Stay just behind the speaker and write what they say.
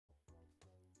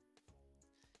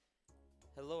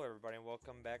Hello everybody and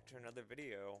welcome back to another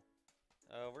video.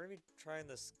 We're going to be trying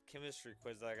this chemistry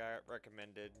quiz that I got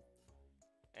recommended.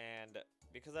 And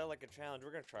because I like a challenge, we're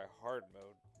going to try hard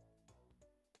mode.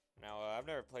 Now, I've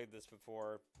never played this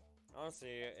before. Honestly,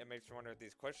 it makes me wonder if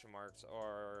these question marks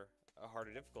are a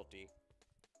harder difficulty.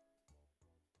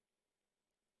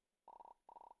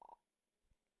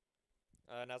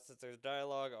 Now since there's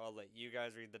dialogue, I'll let you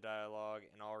guys read the dialogue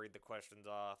and I'll read the questions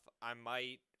off. I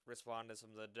might respond to some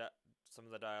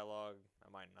of the dialogue.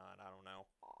 I might not, I don't know.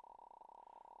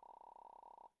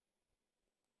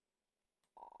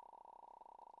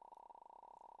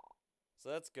 So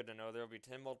that's good to know. There will be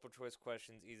 10 multiple choice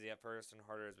questions, easy at first and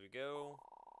harder as we go.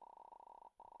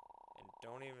 And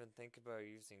don't even think about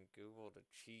using Google to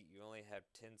cheat. You only have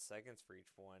 10 seconds for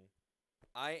each one.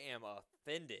 I am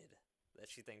offended that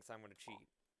she thinks I'm going to cheat.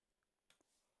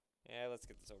 Yeah, let's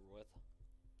get this over with.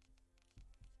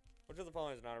 Which of the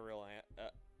following is not a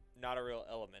real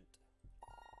element?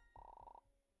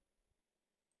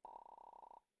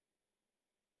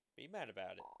 Be mad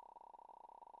about it.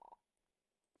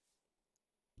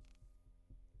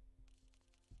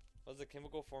 What's the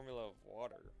chemical formula of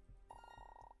water?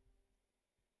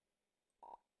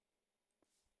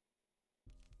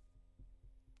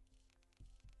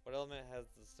 What element has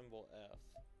the symbol F?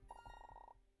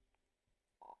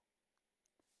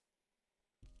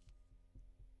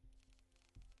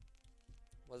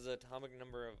 What's the atomic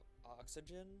number of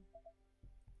oxygen?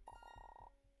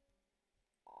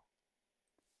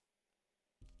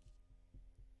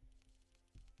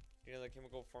 Do you know the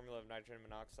chemical formula of nitrogen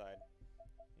monoxide?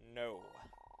 No.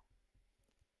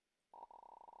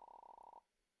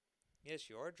 Yes,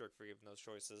 you are a jerk for giving those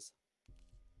choices.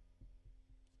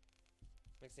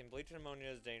 Mixing bleach and ammonia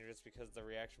is dangerous because the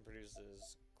reaction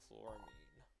produces chloramine.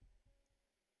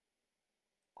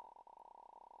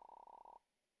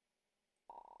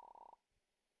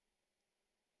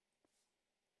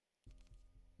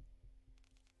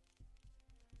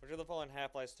 Which of the following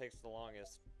half-lives takes the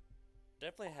longest?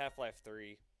 Definitely Half-Life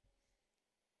 3.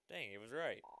 Dang, it was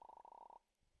right.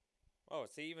 Oh,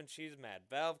 see, even she's mad.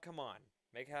 Valve, come on.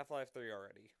 Make Half-Life 3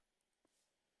 already.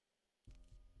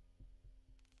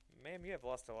 Ma'am, you have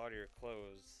lost a lot of your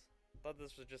clothes. Thought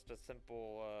this was just a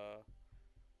simple,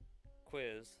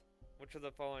 quiz. Which of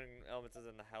the following elements is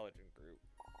in the halogen group?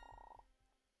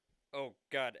 Oh,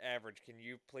 God, average. Can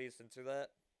you please censor that?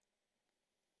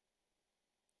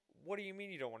 What do you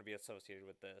mean you don't want to be associated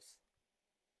with this?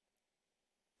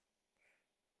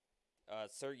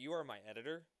 Sir, you are my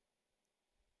editor?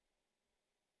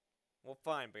 Well,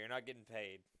 fine, but you're not getting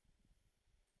paid.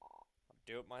 I'll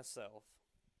do it myself.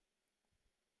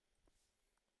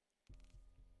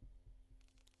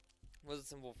 What's the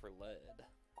symbol for lead?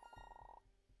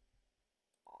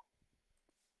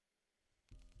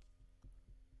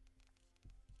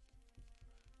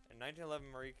 In 1911,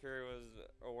 Marie Curie was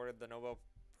awarded the Nobel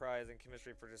Prize in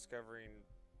Chemistry for discovering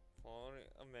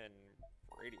polonium and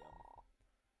radium.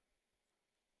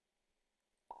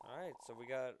 Alright, so we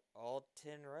got all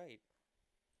 10 right.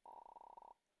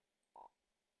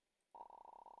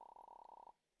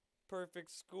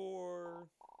 Perfect score!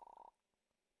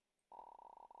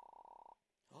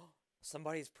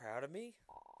 Somebody's proud of me?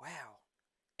 Wow.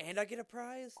 And I get a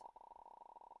prize?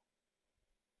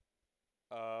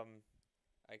 I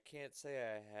can't say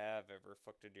I have ever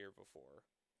fucked a deer before.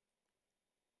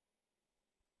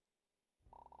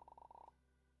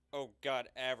 Oh God,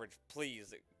 average,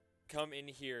 please come in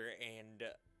here and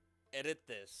edit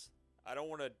this. I don't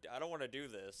wanna do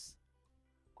this.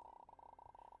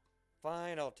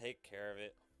 Fine, I'll take care of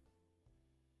it.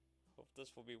 Hope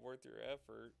this will be worth your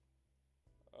effort.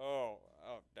 Oh,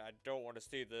 I don't want to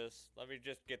see this. Let me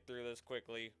just get through this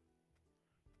quickly.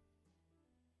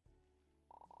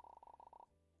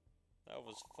 That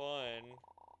was fun.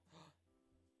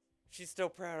 She's still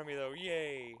proud of me though,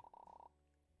 yay!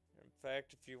 In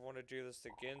fact, if you want to do this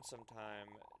again sometime,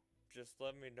 just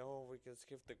let me know. We can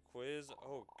skip the quiz.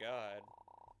 Oh God.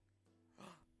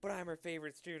 But I'm her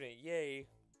favorite student, yay!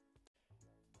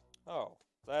 Oh,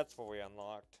 that's what we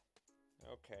unlocked.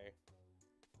 Okay.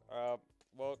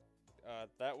 Well,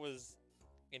 that was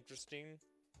interesting.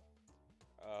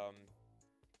 Um,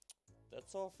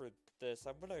 that's all for this.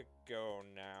 I'm gonna go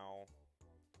now.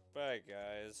 Bye,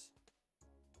 guys.